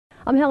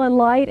I'm Helen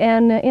Leicht,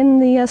 and in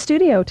the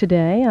studio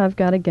today, I've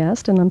got a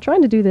guest, and I'm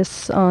trying to do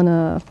this on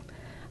a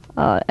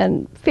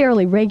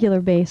fairly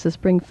regular basis,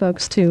 bring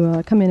folks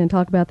to come in and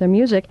talk about their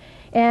music.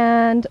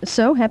 And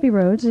so Happy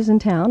Rhodes is in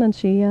town, and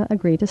she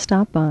agreed to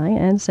stop by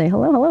and say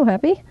hello. Hello,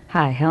 Happy.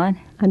 Hi, Helen.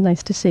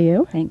 Nice to see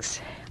you. Thanks.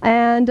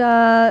 And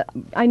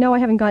I know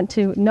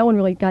no one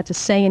really got to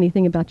say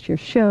anything about your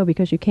show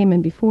because you came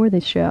in before the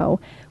show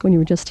when you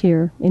were just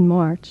here in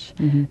March.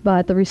 Mm-hmm.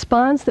 But the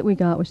response that we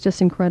got was just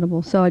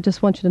incredible. So I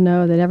just want you to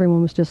know that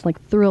everyone was just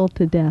like thrilled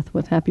to death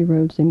with Happy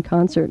Rhodes in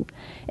concert.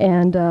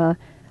 And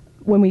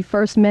when we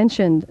first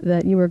mentioned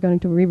that you were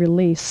going to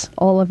re-release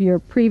all of your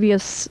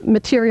previous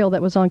material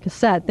that was on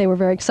cassette, they were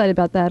very excited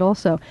about that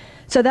also.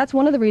 So that's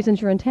one of the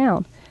reasons you're in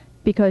town,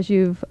 because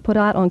you've put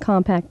out on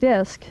compact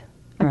disc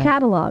a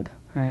catalog.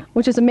 Right.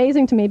 Which is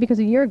amazing to me because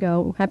a year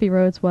ago, Happy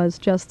Rhodes was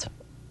just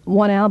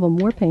one album,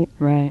 Warpaint.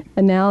 Right.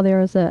 And now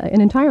there's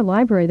an entire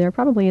library there,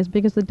 probably as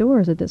big as the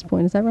Doors at this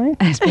point. Is that right?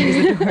 As big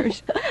as the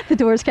Doors. The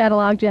Doors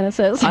catalog,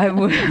 Genesis.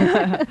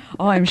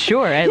 I'm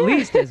sure, at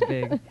least as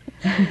big.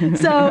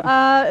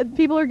 So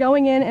people are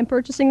going in and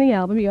purchasing the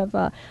album. You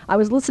have. I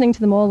was listening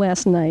to them all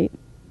last night,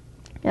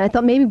 and I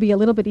thought maybe it'd be a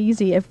little bit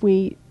easy if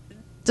we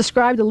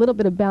described a little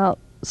bit about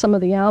some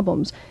of the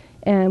albums.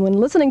 And when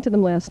listening to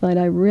them last night,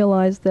 I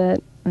realized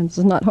that, and this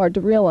is not hard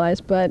to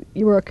realize, but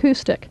you were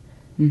acoustic.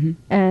 Mm-hmm.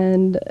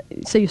 And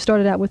so you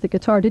started out with the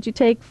guitar. Did you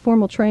take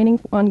formal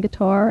training on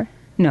guitar?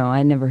 No,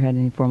 I never had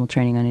any formal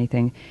training on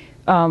anything.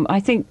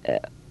 I think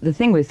the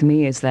thing with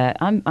me is that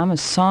I'm a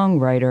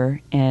songwriter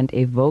and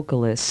a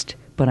vocalist,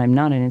 but I'm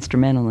not an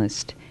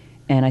instrumentalist.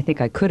 And I think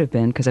I could have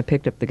been, because I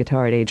picked up the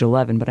guitar at age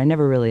 11, but I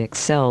never really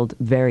excelled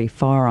very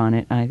far on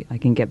it. I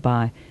can get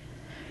by.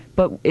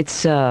 But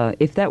it's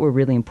if that were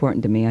really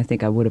important to me, I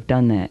think I would have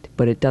done that.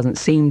 But it doesn't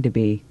seem to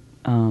be.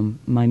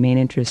 My main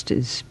interest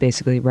is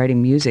basically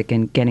writing music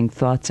and getting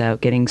thoughts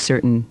out, getting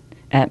certain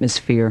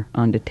atmosphere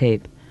onto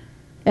tape.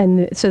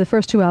 And so the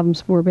first two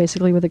albums were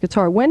basically with a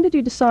guitar. When did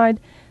you decide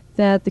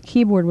that the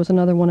keyboard was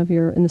another one of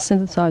and the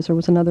synthesizer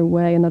was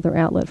another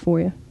outlet for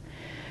you?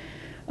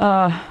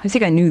 I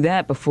think I knew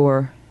that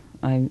before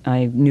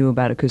I knew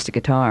about acoustic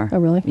guitar. Oh,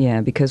 really? Yeah,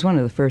 because one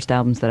of the first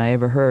albums that I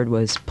ever heard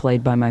was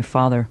played by my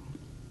father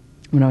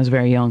when I was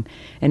very young,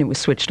 and it was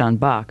switched on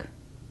Bach,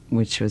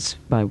 which was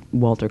by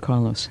Walter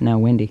Carlos, now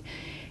Wendy.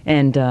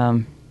 And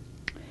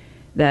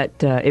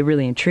it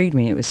really intrigued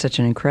me. It was such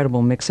an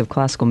incredible mix of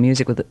classical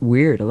music with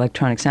weird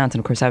electronic sounds. And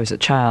of course, I was a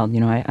child.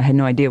 You know, I had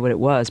no idea what it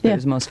was, but It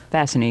was the most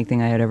fascinating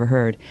thing I had ever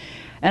heard.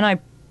 And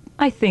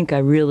I think I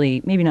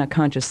really, maybe not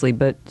consciously,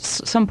 but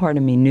some part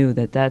of me knew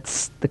that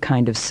that's the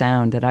kind of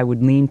sound that I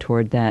would lean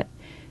toward that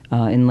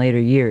in later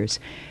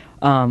years.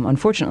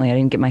 Unfortunately, I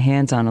didn't get my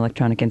hands on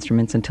electronic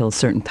instruments until a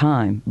certain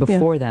time.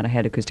 Before that, I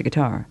had acoustic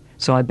guitar.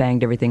 So I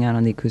banged everything out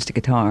on the acoustic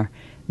guitar.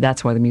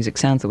 That's why the music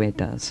sounds the way it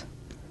does.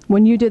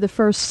 When you did the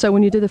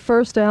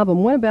first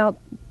album, when about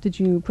did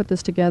you put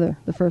this together,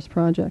 the first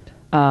project?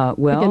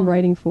 Begin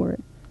writing for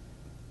it?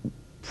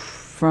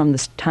 From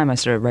the time I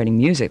started writing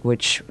music,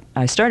 which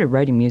I started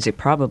writing music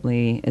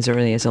probably as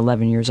early as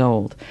 11 years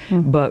old.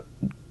 Mm-hmm. But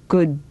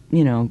good,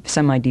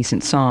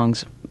 semi-decent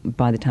songs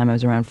by the time I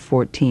was around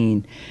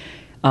 14.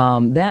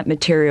 That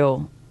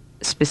material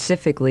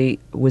specifically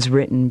was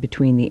written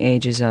between the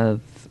ages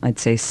of, I'd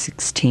say,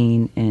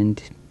 16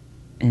 and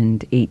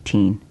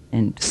 18,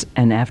 and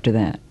after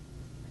that.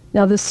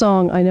 Now this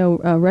song, I know,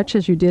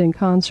 Wretches you did in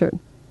concert.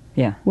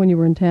 Yeah. When you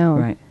were in town.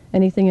 Right.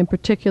 Anything in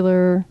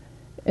particular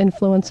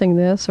influencing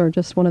this, or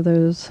just one of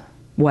those?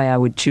 Why I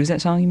would choose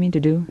that song, you mean, to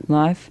do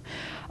live?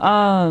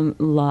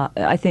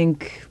 I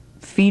think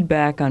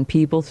feedback on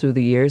people through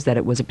the years that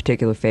it was a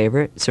particular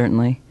favorite,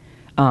 certainly.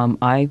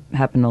 I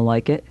happen to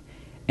like it.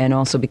 And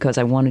also because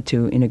I wanted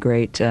to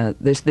integrate,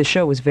 the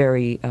show was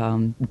very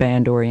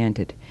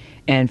band-oriented.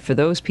 And for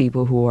those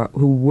people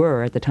who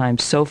were at the time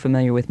so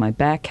familiar with my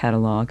back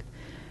catalog,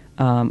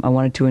 I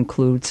wanted to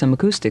include some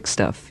acoustic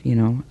stuff,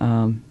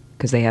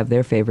 because they have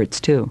their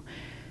favorites too.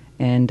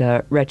 And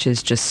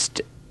Wretches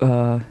just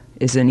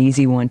is an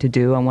easy one to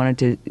do. I wanted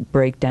to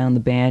break down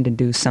the band and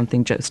do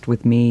something just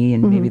with me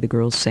and maybe the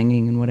girls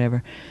singing and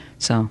whatever.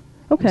 So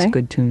it's a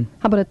good tune.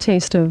 How about a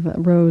taste of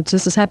Rhodes?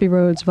 This is Happy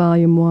Rhodes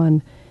Volume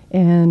 1.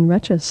 And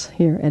Wretches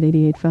here at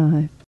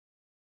 88.5.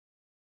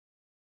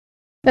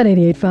 At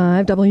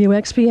 88.5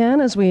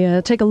 WXPN, as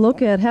we take a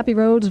look at Happy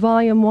Rhodes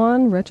Volume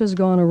 1, Wretches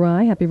Gone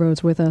Awry. Happy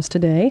Rhodes with us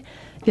today,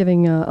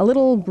 giving a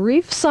little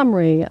brief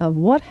summary of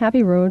what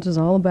Happy Rhodes is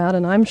all about,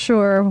 and I'm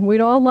sure we'd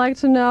all like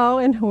to know,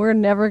 and we're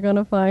never going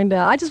to find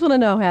out. I just want to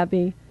know,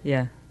 Happy.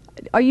 Yeah.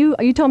 Are you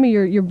telling me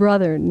your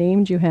brother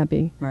named you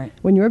Happy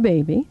when you were a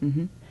baby,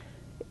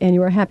 and you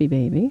were a happy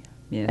baby?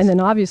 Yes. And then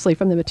obviously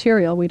from the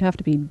material, we'd have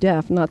to be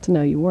deaf not to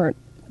know you weren't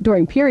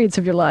during periods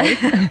of your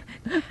life.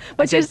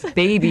 I said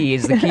baby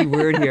is the key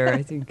word here.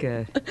 I think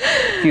a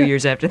few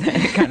years after that,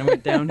 it kind of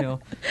went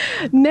downhill.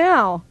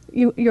 Now,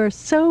 you're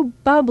so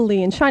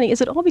bubbly and shiny.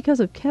 Is it all because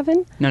of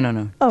Kevin?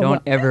 No. Oh,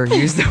 Don't ever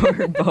use the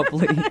word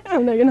bubbly. Oh,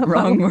 no, you're not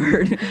Wrong bubbly.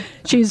 word.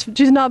 She's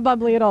not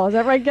bubbly at all. Is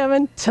that right,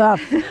 Kevin?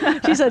 Tough.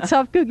 She's a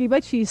tough cookie,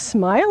 but she's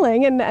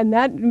smiling. And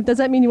that does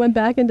that mean you went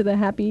back into the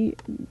happy?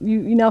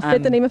 You now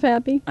fit the name of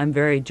happy? I'm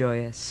very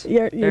joyous.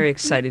 You're very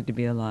excited to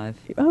be alive.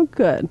 Oh,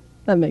 good.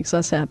 That makes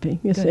us happy,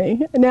 you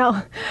see.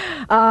 Now,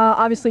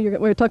 obviously, we're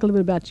going to talk a little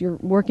bit about you're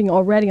working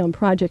already on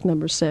project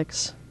number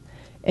 6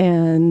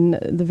 and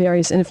the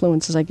various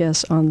influences, I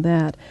guess, on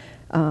that,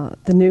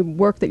 the new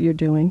work that you're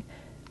doing.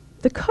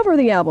 The cover of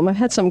the album, I've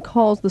had some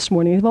calls this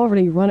morning. You've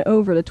already run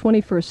over to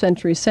 21st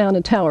Century Sound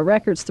and Tower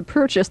Records to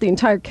purchase the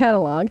entire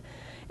catalog.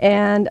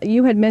 And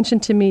you had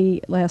mentioned to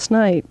me last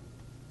night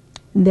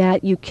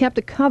that you kept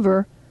a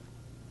cover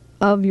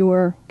of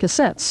your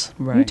cassettes.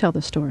 Right. You tell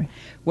the story.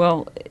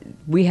 Well,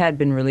 we had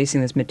been releasing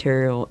this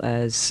material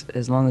as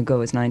long ago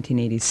as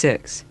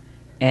 1986,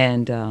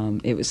 and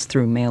it was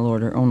through mail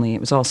order only. It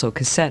was also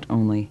cassette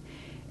only.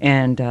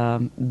 And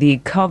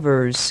the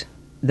covers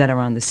that are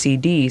on the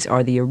CDs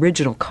are the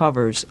original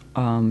covers,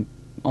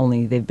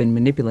 only they've been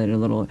manipulated a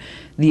little.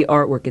 The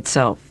artwork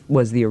itself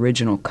was the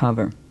original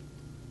cover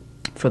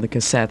for the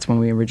cassettes when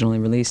we originally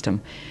released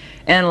them.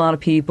 And a lot of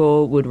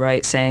people would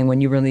write saying,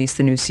 when you release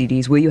the new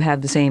CDs, will you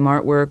have the same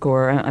artwork?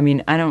 Or, I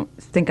mean, I don't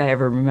think I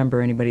ever remember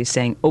anybody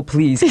saying, oh,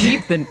 please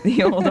keep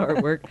the old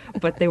artwork,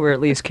 but they were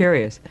at least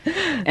curious.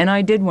 And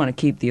I did want to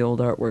keep the old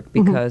artwork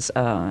because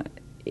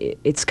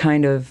it's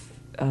kind of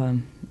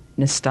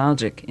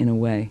nostalgic in a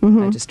way.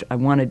 I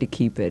wanted to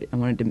keep it. I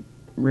wanted to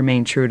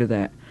remain true to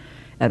that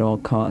at all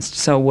costs.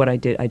 So what I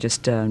did, I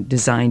just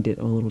designed it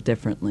a little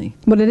differently.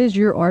 But it is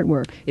your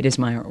artwork. It is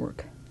my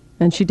artwork.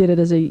 And you did it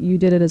as a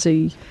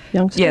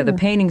youngster? Yeah, the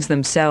paintings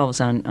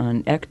themselves on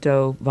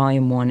Ecto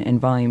Volume 1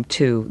 and Volume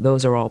 2,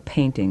 those are all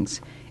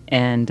paintings.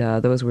 And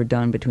those were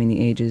done between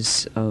the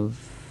ages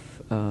of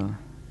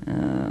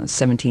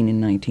 17 and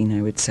 19,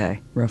 I would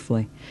say,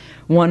 roughly.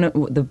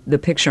 The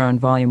picture on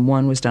Volume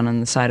 1 was done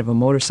on the side of a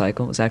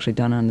motorcycle. It was actually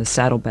done on the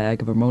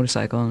saddlebag of a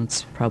motorcycle, and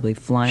it's probably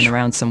flying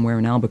around somewhere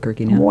in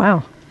Albuquerque now.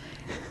 Wow.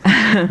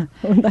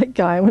 That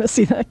guy, I want to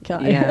see that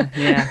guy.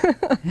 Yeah.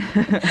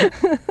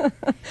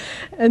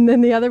 And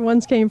then the other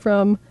ones came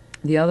from?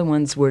 The other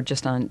ones were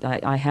just on,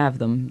 I have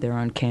them, they're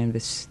on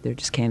canvas, they're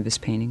just canvas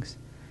paintings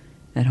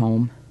at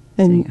home,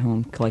 sitting at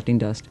home, collecting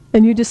dust.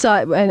 And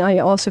and I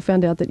also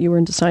found out that you were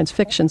into science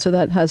fiction, so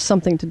that has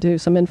something to do,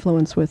 some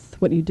influence with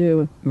what you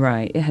do.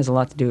 Right, it has a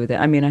lot to do with it.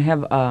 I mean, I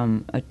have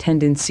a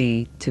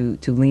tendency to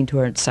lean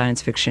toward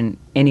science fiction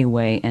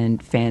anyway,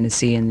 and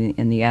fantasy,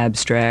 and the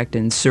abstract,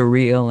 and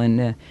surreal,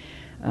 and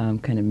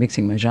kind of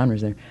mixing my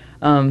genres there.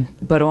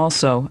 But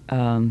also,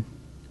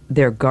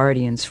 they're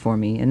guardians for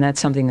me, and that's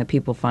something that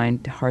people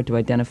find hard to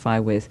identify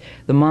with.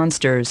 The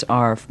monsters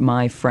are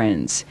my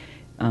friends,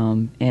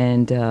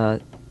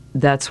 and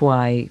that's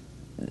why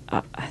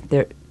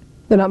they're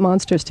not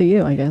monsters to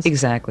you, I guess.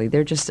 Exactly.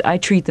 I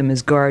treat them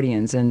as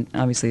guardians, and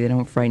obviously they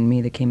don't frighten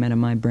me. They came out of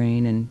my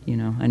brain, and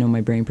I know my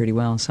brain pretty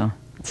well, so.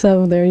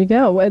 So there you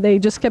go. They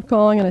just kept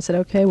calling, and I said,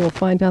 okay, we'll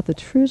find out the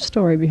true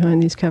story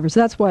behind these covers.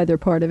 That's why they're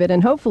part of it,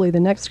 and hopefully the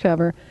next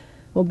cover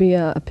will be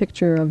a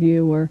picture of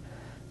you or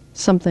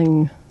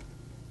something.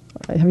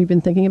 Have you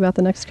been thinking about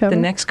the next cover?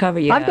 The next cover,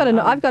 yeah.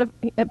 I've got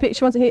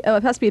she wants it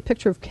has to be a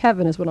picture of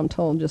Kevin, is what I'm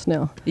told just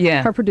now.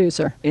 Yeah. Her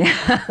producer. Yeah.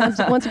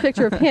 wants a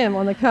picture of him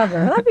on the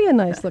cover. That'd be a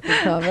nice looking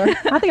cover. I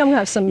think I'm going to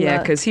have some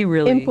he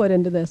really input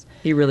into this.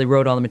 He really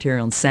wrote all the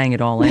material and sang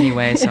it all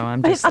anyway, so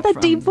I'm just that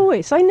deep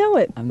voice. I know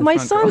it. My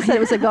son girl. said it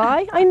was a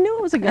guy. I knew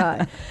it was a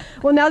guy.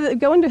 Well, now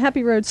going to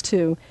Happy Rhodes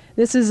 2.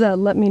 This is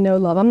Let Me Know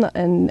Love.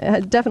 And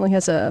it definitely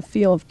has a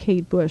feel of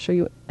Kate Bush.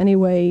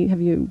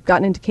 Have you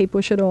gotten into Kate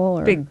Bush at all?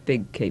 Or?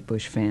 Big Kate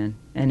Bush fan,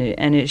 and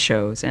it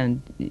shows.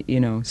 And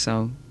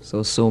so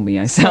sue me,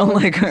 I sound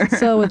like her.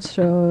 So it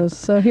shows.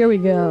 So here we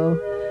go.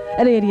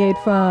 At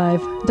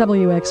 88.5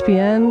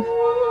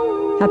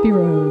 WXPN, Happy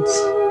Rhodes.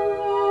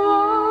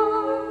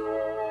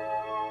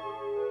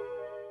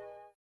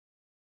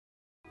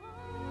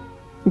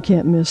 You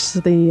can't miss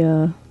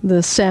the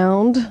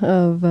sound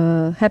of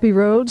Happy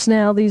Rhodes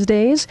now these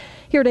days.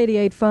 Here at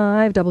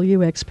 88.5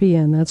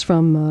 WXPN. That's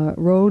from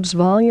Rhodes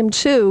Volume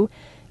 2,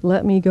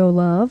 Let Me Go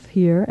Love,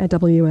 here at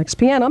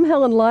WXPN. I'm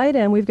Helen Leicht,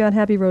 and we've got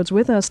Happy Rhodes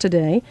with us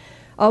today.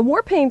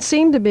 Warpaint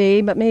seemed to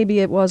be, but maybe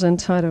it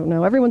wasn't. I don't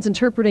know. Everyone's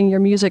interpreting your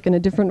music in a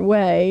different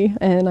way,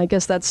 and I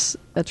guess that's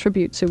a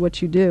tribute to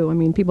what you do. I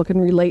mean, people can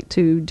relate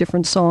to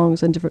different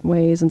songs in different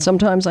ways, and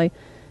sometimes I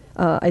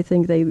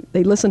think they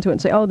listen to it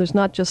and say, oh, there's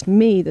not just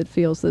me that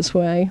feels this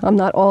way. I'm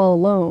not all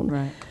alone.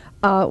 Right.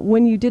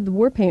 When you did the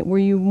Warpaint, were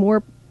you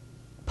more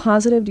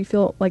positive? Do you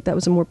feel like that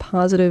was a more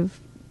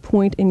positive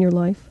point in your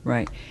life?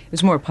 Right. It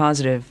was more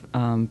positive,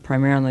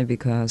 primarily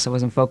because I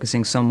wasn't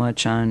focusing so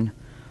much on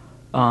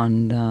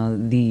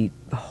the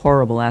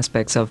horrible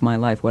aspects of my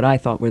life, what I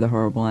thought were the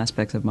horrible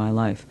aspects of my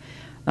life.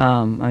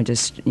 I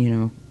just,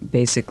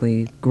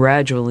 basically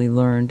gradually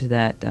learned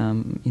that,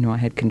 I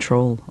had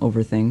control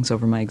over things,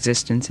 over my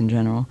existence in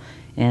general,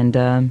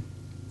 and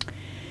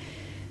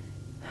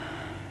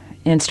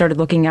started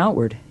looking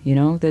outward.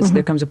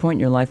 There comes a point in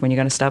your life when you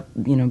got to stop,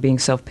 being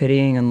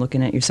self-pitying and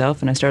looking at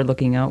yourself. And I started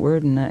looking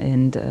outward,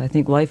 and I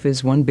think life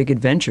is one big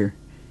adventure,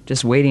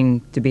 just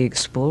waiting to be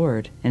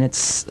explored. And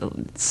it's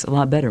a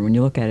lot better when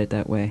you look at it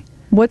that way.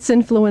 What's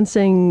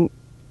influencing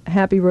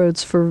Happy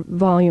Rhodes for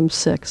Volume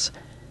 6?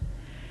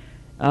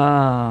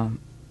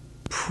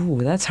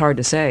 That's hard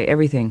to say.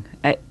 Everything.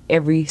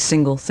 Every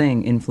single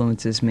thing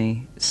influences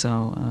me.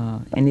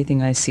 So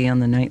anything I see on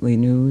the nightly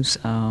news,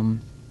 a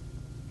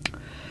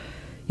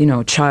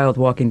child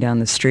walking down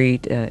the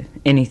street,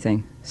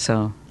 anything.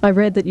 So I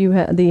read that you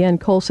had the Ann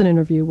Coulson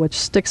interview, which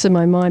sticks in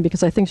my mind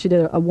because I think she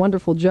did a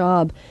wonderful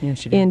job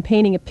in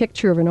painting a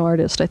picture of an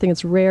artist. I think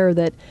it's rare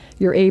that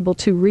you're able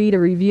to read a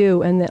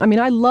review. And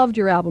I loved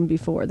your album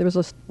before. There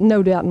was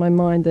no doubt in my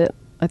mind that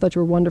I thought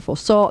you were wonderful.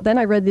 So then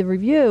I read the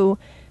review.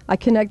 I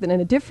connected in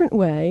a different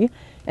way.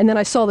 And then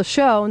I saw the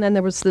show, and then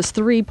there was this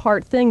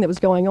 3-part thing that was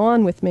going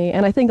on with me.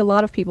 And I think a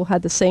lot of people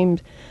had the same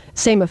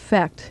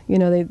effect.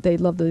 They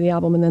loved the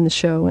album and then the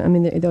show,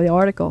 the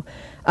article.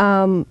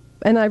 And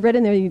I read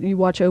in there you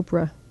watch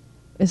Oprah.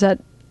 Is that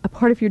a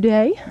part of your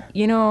day?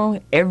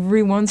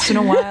 Every once in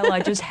a while I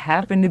just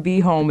happen to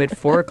be home at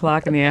 4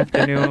 o'clock in the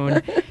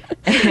afternoon.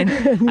 And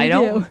I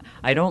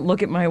don't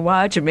look at my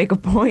watch and make a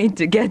point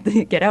to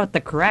get out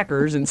the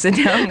crackers and sit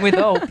down with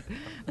Ope.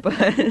 But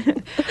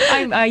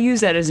I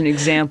use that as an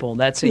example.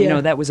 That's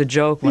that was a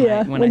joke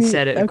when I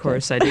said it. Of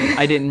course, I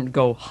didn't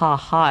go ha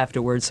ha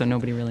afterwards, so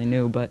nobody really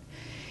knew. But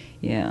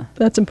yeah,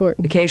 that's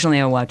important.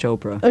 Occasionally, I watch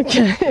Oprah.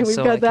 Okay,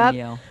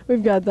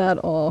 we've got that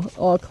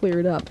all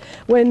cleared up.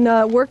 When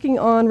working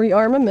on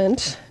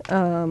Rearmament,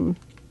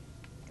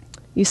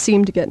 you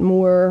seem to get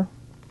more,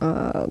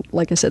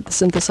 like I said, the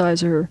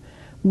synthesizer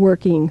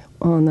working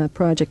on that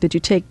project. You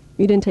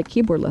didn't take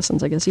keyboard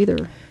lessons, I guess,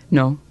 either?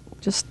 No.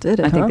 Just did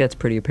it, I think that's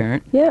pretty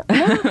apparent. Yeah,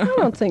 I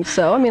don't think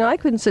so. I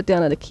couldn't sit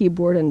down at a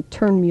keyboard and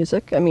turn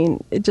music.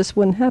 It just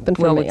wouldn't happen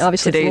for me.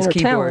 Obviously, today's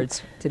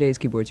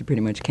keyboards, you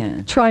pretty much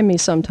can. Try me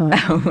sometime.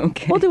 Oh,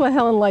 okay. We'll do a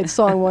Helen Leicht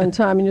song one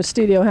time in your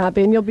studio,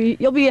 Happy, and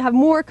you'll have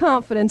more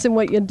confidence in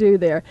what you do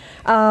there.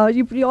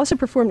 You also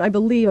performed, I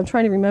believe, I'm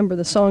trying to remember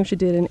the songs you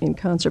did in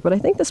concert, but I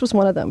think this was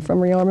one of them from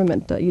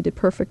Rearmament. You did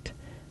Perfect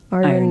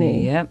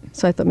Irony. Yep.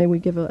 So I thought maybe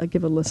we'd give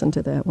a listen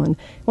to that one.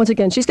 Once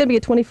again, she's going to be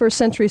at 21st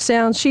Century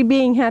Sound. She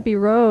being Happy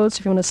Rhodes.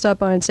 If you want to stop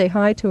by and say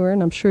hi to her,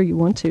 and I'm sure you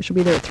want to, she'll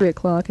be there at 3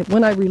 o'clock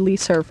when I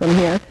release her from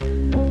here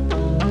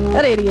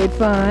at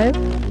 88.5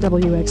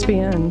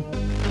 WXPN.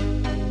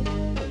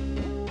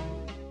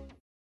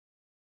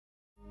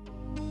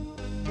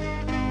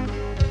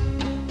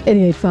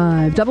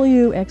 .5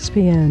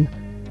 WXPN.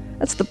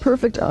 That's the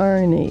Perfect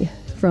Irony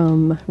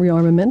from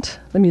Rearmament,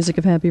 the music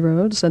of Happy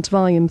Rhodes. That's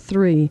Volume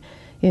 3.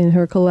 In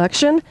her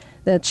collection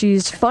that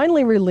she's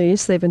finally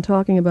released. They've been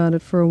talking about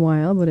it for a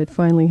while, but it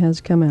finally has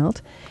come out.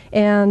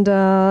 And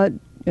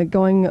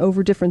going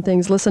over different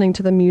things, listening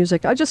to the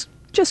music. I just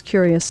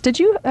curious, did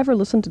you ever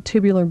listen to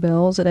Tubular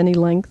Bells at any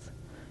length?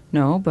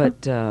 No,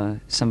 but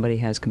somebody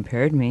has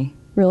compared me.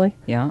 Really?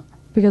 Yeah.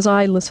 Because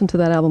I listened to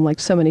that album like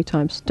so many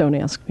times. Don't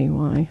ask me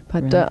why.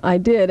 But really? I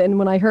did. And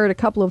when I heard a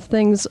couple of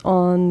things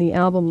on the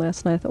album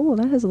last night, I thought,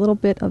 that has a little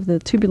bit of the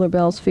Tubular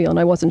Bells feel. And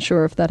I wasn't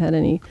sure if that had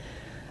any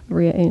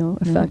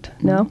effect.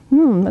 No?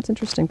 That's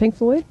interesting. Pink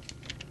Floyd?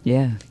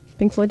 Yeah.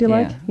 Pink Floyd, do you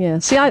like? Yeah.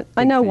 See,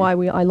 I know why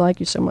I like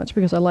you so much,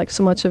 because I like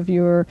so much of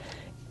your...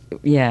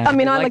 Yeah. I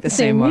like the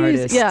same music.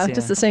 Artists, yeah,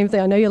 just the same thing.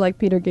 I know you like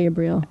Peter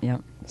Gabriel. Yeah.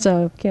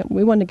 So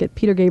we wanted to get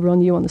Peter Gabriel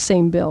and you on the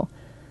same bill.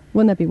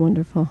 Wouldn't that be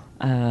wonderful?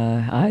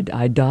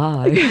 I'd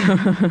die.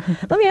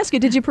 Let me ask you,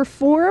 did you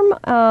perform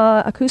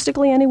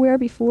acoustically anywhere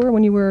before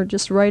when you were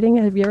just writing?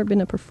 Have you ever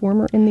been a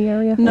performer in the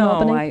area? No,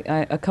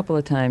 a couple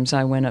of times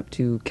I went up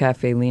to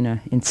Cafe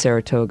Lena in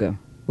Saratoga,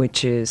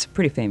 which is a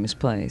pretty famous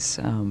place.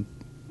 I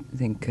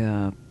think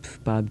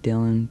Bob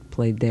Dylan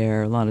played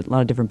there. A lot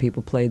of different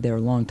people played there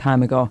a long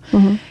time ago.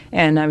 Mm-hmm.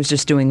 And I was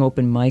just doing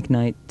open mic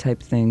night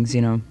type things,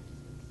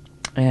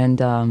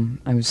 And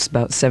I was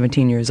about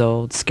 17 years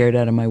old, scared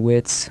out of my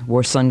wits,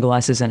 wore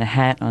sunglasses and a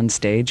hat on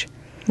stage.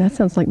 That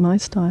sounds like my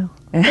style.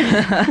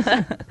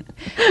 And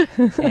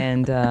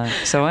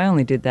so I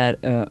only did that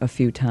a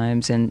few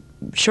times, and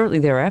shortly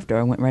thereafter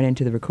I went right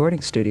into the recording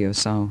studio,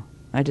 so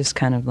I just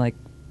kind of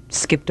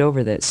skipped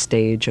over that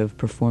stage of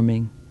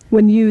performing.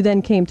 When you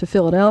then came to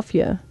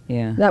Philadelphia,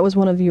 yeah, that was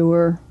one of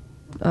your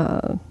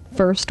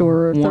first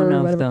or third? One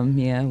of whatever. them,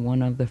 yeah,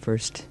 one of the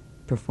first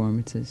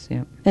performances,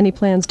 yeah. Any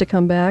plans to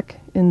come back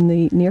in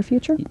the near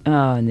future?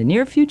 In the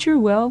near future,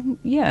 well,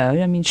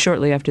 yeah.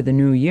 Shortly after the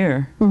new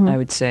year, mm-hmm. I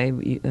would say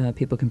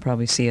people can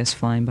probably see us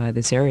flying by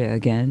this area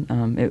again.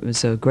 It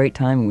was a great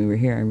time when we were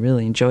here. I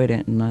really enjoyed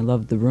it, and I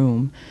loved the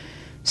room.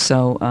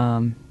 So,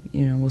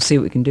 we'll see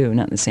what we can do.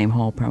 Not in the same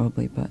hall,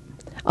 probably, but...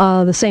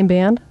 The same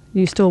band? Do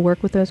you still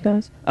work with those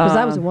guys? Because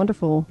that was a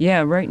wonderful...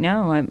 Yeah, right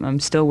now I'm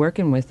still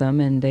working with them,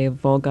 and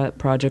they've all got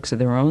projects of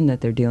their own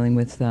that they're dealing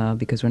with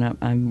because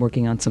I'm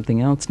working on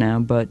something else now,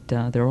 but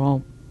they're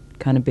all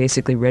kind of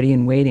basically ready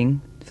and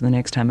waiting for the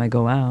next time I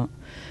go out.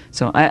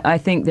 So I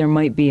think there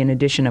might be an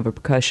addition of a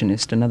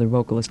percussionist, another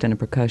vocalist and a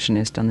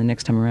percussionist on the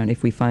next time around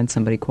if we find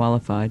somebody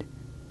qualified.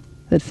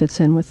 That fits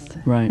in with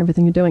Right.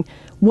 everything you're doing.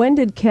 When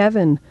did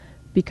Kevin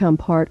become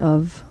part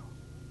of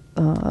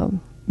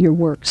your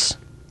works?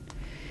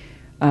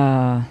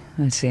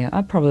 Let's see,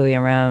 probably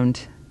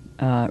around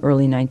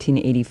early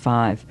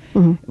 1985.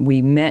 Mm-hmm.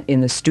 We met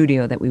in the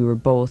studio that we were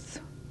both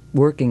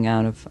working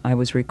out of. I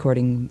was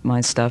recording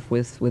my stuff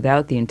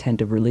without the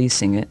intent of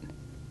releasing it,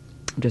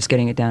 just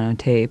getting it down on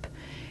tape.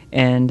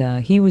 And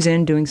he was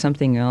in doing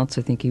something else.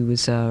 I think he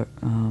was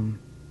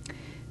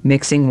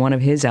mixing one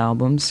of his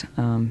albums.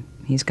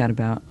 He's got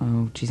about, I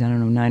don't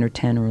know, 9 or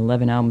 10 or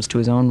 11 albums to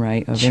his own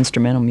right of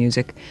instrumental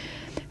music.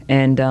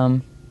 And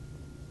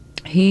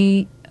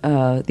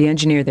the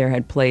engineer there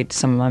had played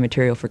some of my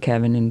material for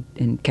Kevin,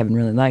 and Kevin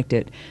really liked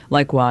it.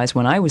 Likewise,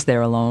 when I was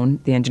there alone,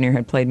 the engineer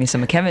had played me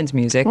some of Kevin's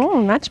music.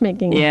 Oh,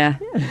 matchmaking. Yeah.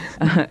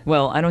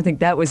 Well, I don't think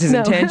that was his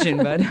intention,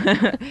 but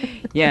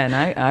yeah, and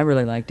I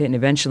really liked it. And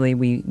eventually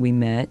we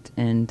met,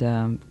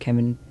 and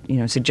Kevin,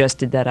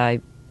 suggested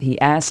that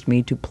he asked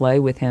me to play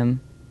with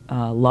him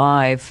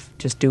live,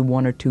 just do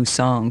 1 or 2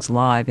 songs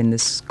live in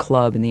this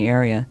club in the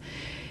area.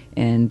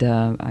 And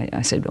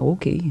I said,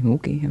 okay.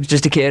 I was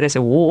just a kid. I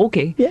said, whoa,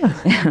 okay.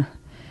 Yeah.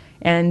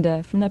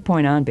 And from that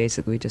point on,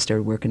 basically, we just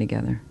started working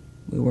together.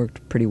 We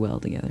worked pretty well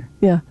together.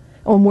 Yeah.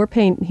 On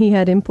Warpaint, he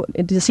had input.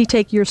 Does he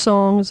take your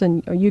songs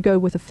and or you go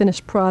with a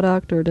finished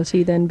product, or does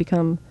he then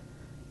become...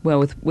 Well,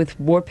 with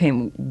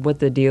Warpaint, what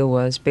the deal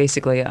was,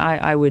 basically,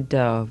 I would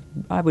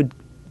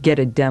get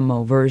a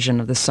demo version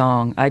of the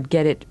song. I'd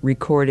get it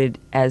recorded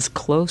as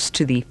close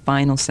to the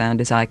final sound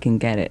as I can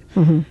get it.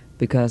 Mm-hmm.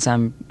 Because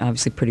I'm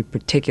obviously pretty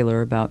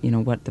particular about,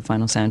 what the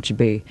final sound should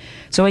be.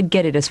 So I'd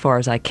get it as far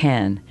as I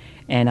can,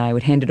 and I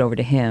would hand it over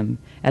to him.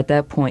 At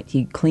that point,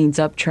 he cleans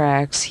up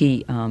tracks,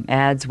 he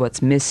adds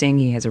what's missing,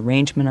 he has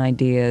arrangement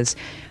ideas,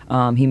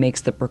 he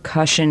makes the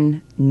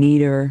percussion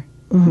neater,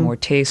 mm-hmm. more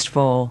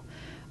tasteful,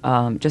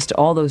 just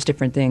all those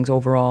different things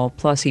overall.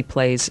 Plus he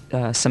plays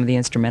some of the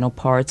instrumental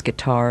parts,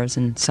 guitars,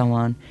 and so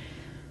on.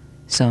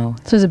 So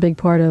it's a big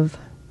part of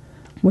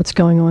what's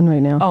going on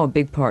right now. Oh, a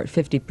big part,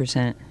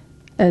 50%.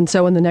 And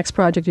so in the next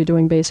project, you're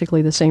doing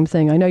basically the same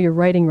thing. I know you're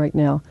writing right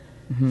now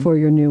mm-hmm. for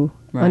your new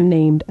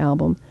unnamed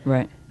album.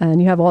 Right.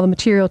 And you have all the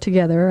material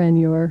together, and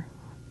you're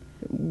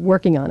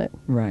working on it.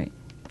 Right.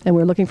 And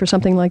we're looking for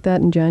something like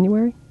that in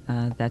January?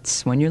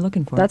 That's when you're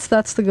looking for.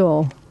 That's the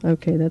goal.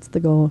 Okay, that's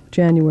the goal,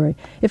 January.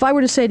 If I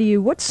were to say to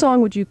you, what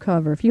song would you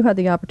cover? If you had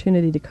the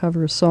opportunity to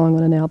cover a song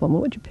on an album,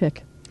 what would you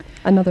pick?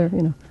 Another,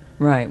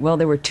 Right. Well,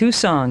 there were 2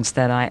 songs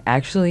that I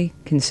actually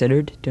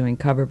considered doing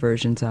cover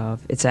versions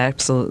of. It's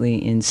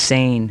absolutely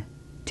insane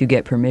to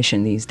get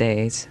permission these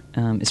days,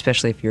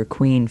 especially if you're a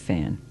Queen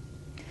fan.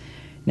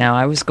 Now,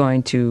 I was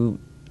going to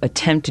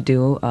attempt to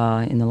do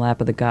In the Lap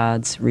of the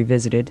Gods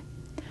Revisited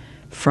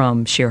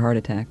from Sheer Heart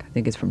Attack. I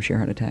think it's from Sheer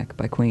Heart Attack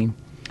by Queen.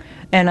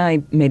 And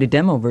I made a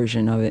demo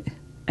version of it,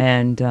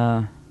 and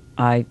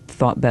I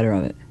thought better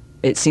of it.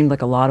 It seemed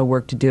like a lot of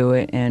work to do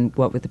it, and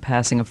what with the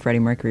passing of Freddie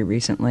Mercury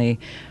recently,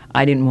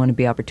 I didn't want to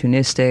be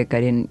opportunistic.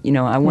 I didn't,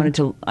 I wanted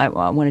to. I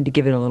wanted to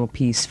give it a little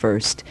piece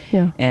first.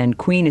 Yeah. And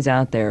Queen is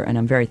out there, and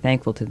I'm very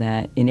thankful to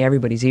that. In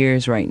everybody's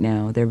ears right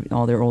now,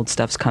 all their old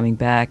stuff's coming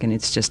back, and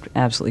it's just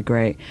absolutely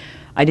great.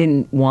 I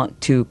didn't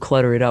want to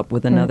clutter it up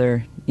with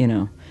another,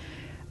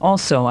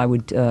 Also, I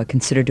would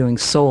consider doing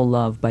Soul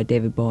Love by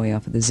David Bowie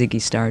off of the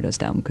Ziggy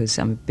Stardust album, because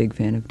I'm a big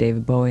fan of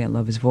David Bowie. I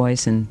love his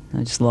voice, and I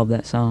just love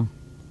that song.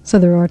 So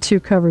there are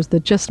 2 covers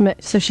that just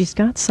met. So she's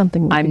got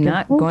something. I'm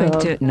not going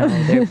to. No,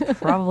 they're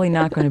probably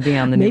not going to be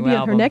on the new album. Maybe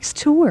on her next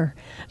tour,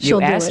 she'll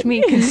do it. You asked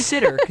me.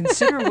 Consider.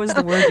 Consider was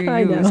the word you used.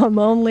 I know. I'm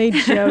only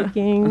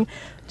joking.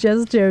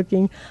 Just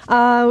joking.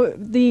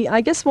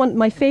 I guess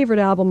my favorite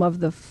album of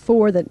the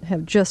 4 that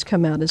have just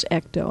come out is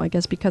Ecto. I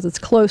guess because it's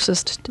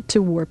closest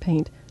to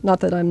Warpaint.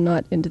 Not that I'm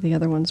not into the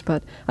other ones,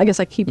 but I guess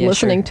I keep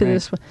listening to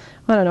this one.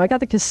 I don't know. I got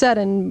the cassette,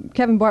 and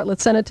Kevin Bartlett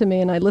sent it to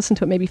me, and I listened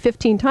to it maybe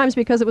 15 times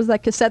because it was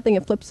that cassette thing.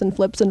 It flips and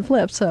flips and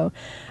flips. So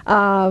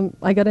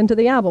I got into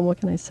the album. What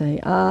can I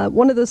say?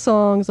 One of the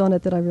songs on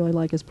it that I really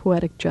like is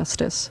Poetic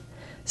Justice.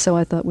 So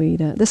I thought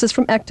this is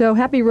from Ecto.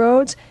 Happy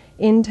Rhodes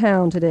in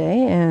town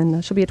today,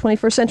 and she'll be at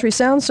 21st Century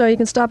Sound, so you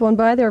can stop on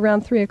by there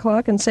around 3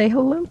 o'clock and say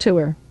hello to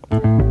her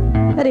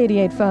at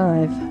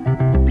 88.5.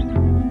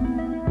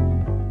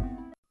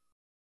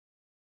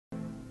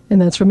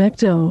 And that's from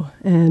Ecto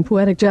and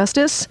Poetic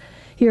Justice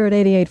here at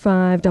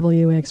 88.5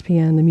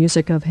 WXPN, the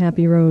music of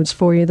Happy Rhodes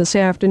for you this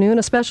afternoon.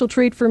 A special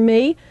treat for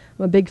me.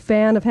 I'm a big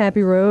fan of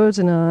Happy Rhodes,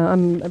 and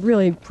I'm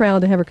really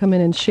proud to have her come in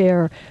and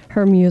share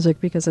her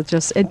music because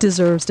it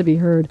deserves to be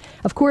heard.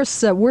 Of course,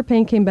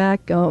 Warpaint came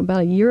back about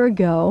a year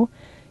ago,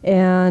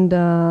 and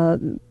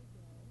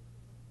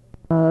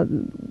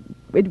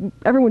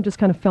everyone just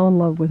kind of fell in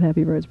love with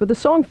Happy Rhodes. But the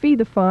song Feed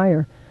the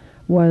Fire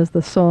was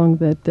the song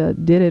that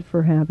did it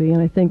for Happy,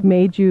 and I think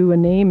made you a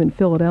name in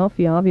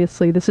Philadelphia.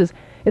 Obviously,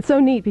 it's so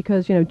neat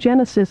because,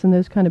 Genesis and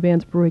those kind of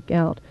bands break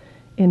out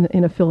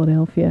in a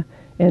Philadelphia,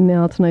 and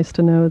now it's nice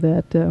to know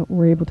that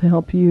we're able to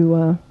help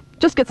you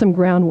just get some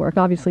groundwork.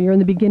 Obviously, you're in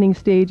the beginning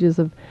stages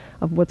of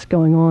what's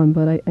going on,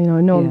 but I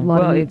know a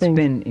lot of new things. Well, it's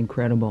been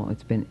incredible.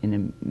 It's been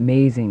an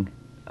amazing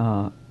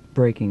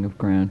breaking of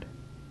ground,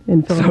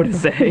 in so to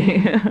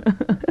say.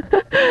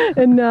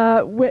 And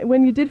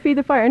when you did Feed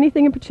the Fire,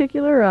 anything in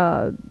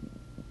particular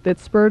that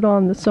spurred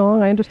on the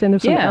song? I understand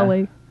there's some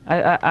LA.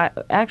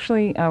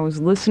 I was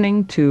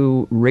listening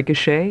to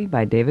Ricochet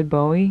by David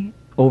Bowie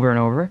over and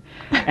over,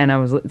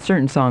 and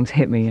certain songs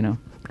hit me, and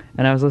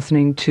I was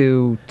listening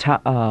to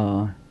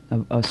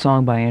a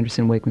song by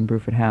Anderson, Wakeman,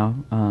 Bruford Howe.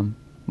 I'm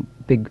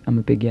a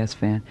big Yes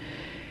fan,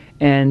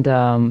 and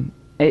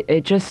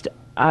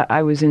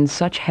I was in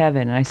such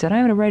heaven, and I said, I'm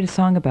going to write a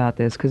song about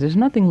this, because there's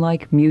nothing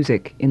like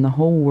music in the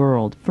whole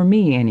world, for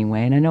me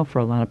anyway, and I know for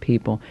a lot of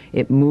people.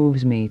 It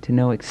moves me to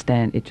no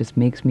extent. It just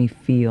makes me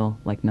feel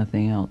like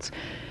nothing else.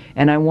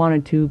 And I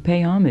wanted to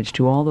pay homage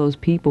to all those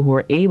people who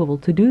are able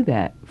to do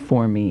that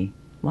for me.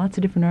 Lots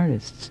of different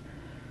artists.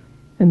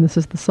 And this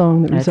is the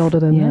song that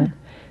resulted in that.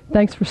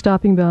 Thanks for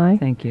stopping by.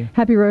 Thank you.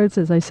 Happy Rhodes,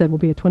 as I said, will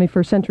be at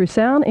 21st Century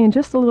Sound in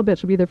just a little bit.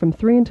 She'll be there from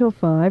 3 until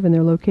 5, and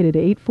they're located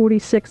at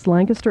 846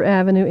 Lancaster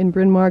Avenue in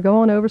Bryn Mawr. Go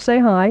on over, say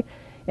hi.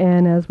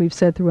 And as we've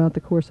said throughout the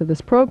course of this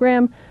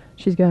program,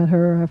 she's got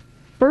her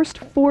first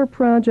 4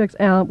 projects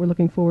out. We're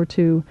looking forward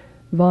to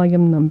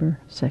volume number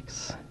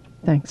 6.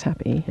 Thanks,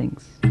 Happy.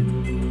 Thanks.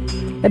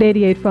 At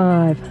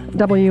 88.5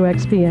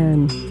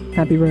 WXPN,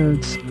 Happy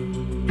Rhodes.